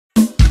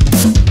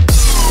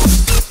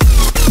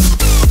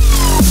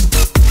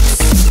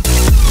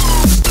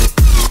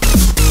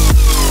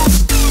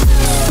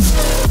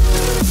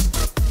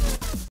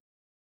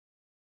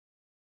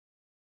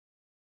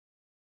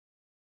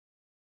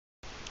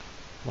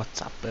What's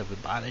up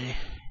everybody?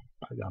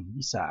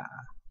 Pagamisa.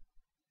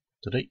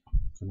 Today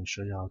I'm gonna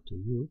show you how to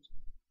use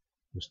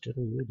the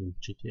steering wheel in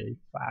GTA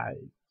 5.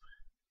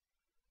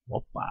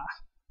 Opa!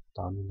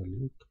 Down in the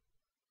link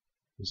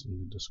is in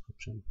the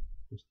description.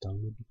 Just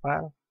download the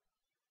file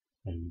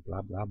and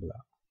blah blah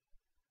blah.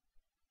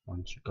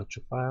 Once you got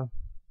your file,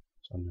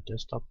 it's on your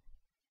desktop,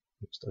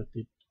 extract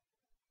it,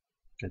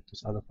 get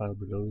this other file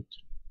below it,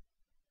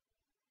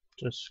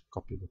 just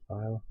copy the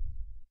file,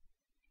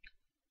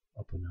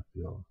 open up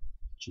your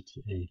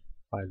GTA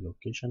 5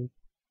 location,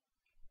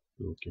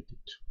 locate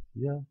it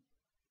here,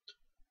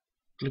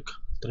 click,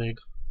 drag,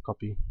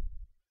 copy,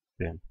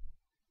 bam.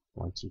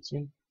 Once it's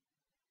in,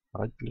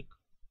 right click,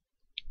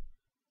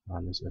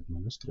 run as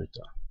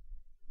administrator.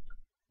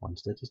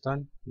 Once that is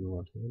done, you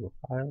will have a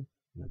file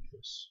like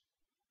this.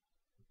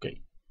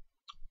 Okay,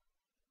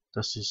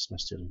 this is my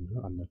steering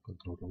wheel under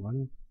controller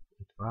 1,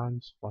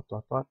 advanced, what,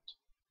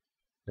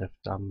 left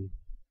thumb,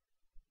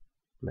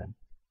 blank.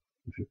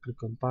 If you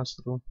click on pass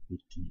through, you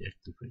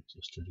deactivate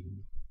your steering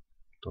wheel.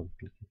 Don't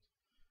click it.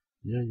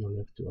 Here you'll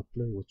have to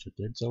apply with your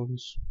dead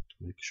zones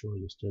to make sure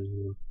your steering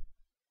wheel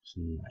is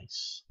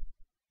nice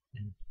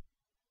and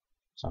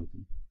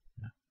something.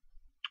 Yeah.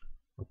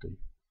 Okay,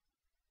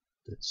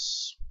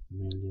 that's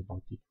mainly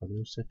about it for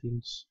those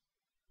settings.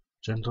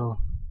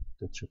 General,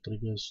 that's your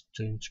triggers,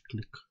 change,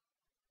 click,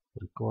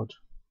 record,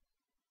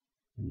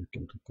 and you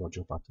can record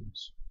your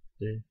buttons.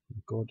 There,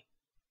 record,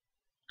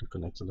 click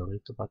on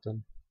accelerator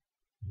button,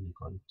 and you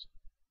got it.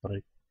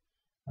 Brake,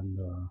 and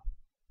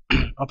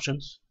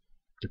options,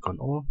 click on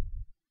all,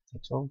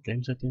 that's all.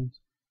 Game settings,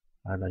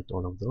 highlight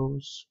all of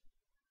those,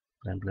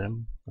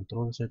 blam,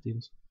 controller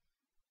settings.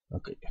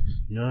 Okay,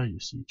 here you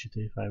see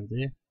GTA 5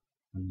 there.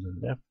 On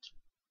the left,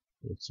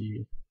 you'll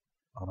see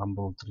a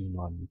Rumble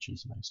 3-in-1, which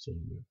is my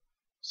steering wheel.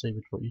 Save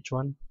it for each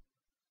one,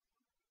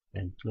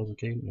 and close the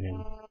game,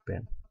 and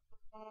bam,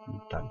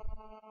 you're done.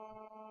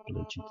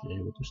 Play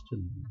GTA with the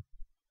steering wheel.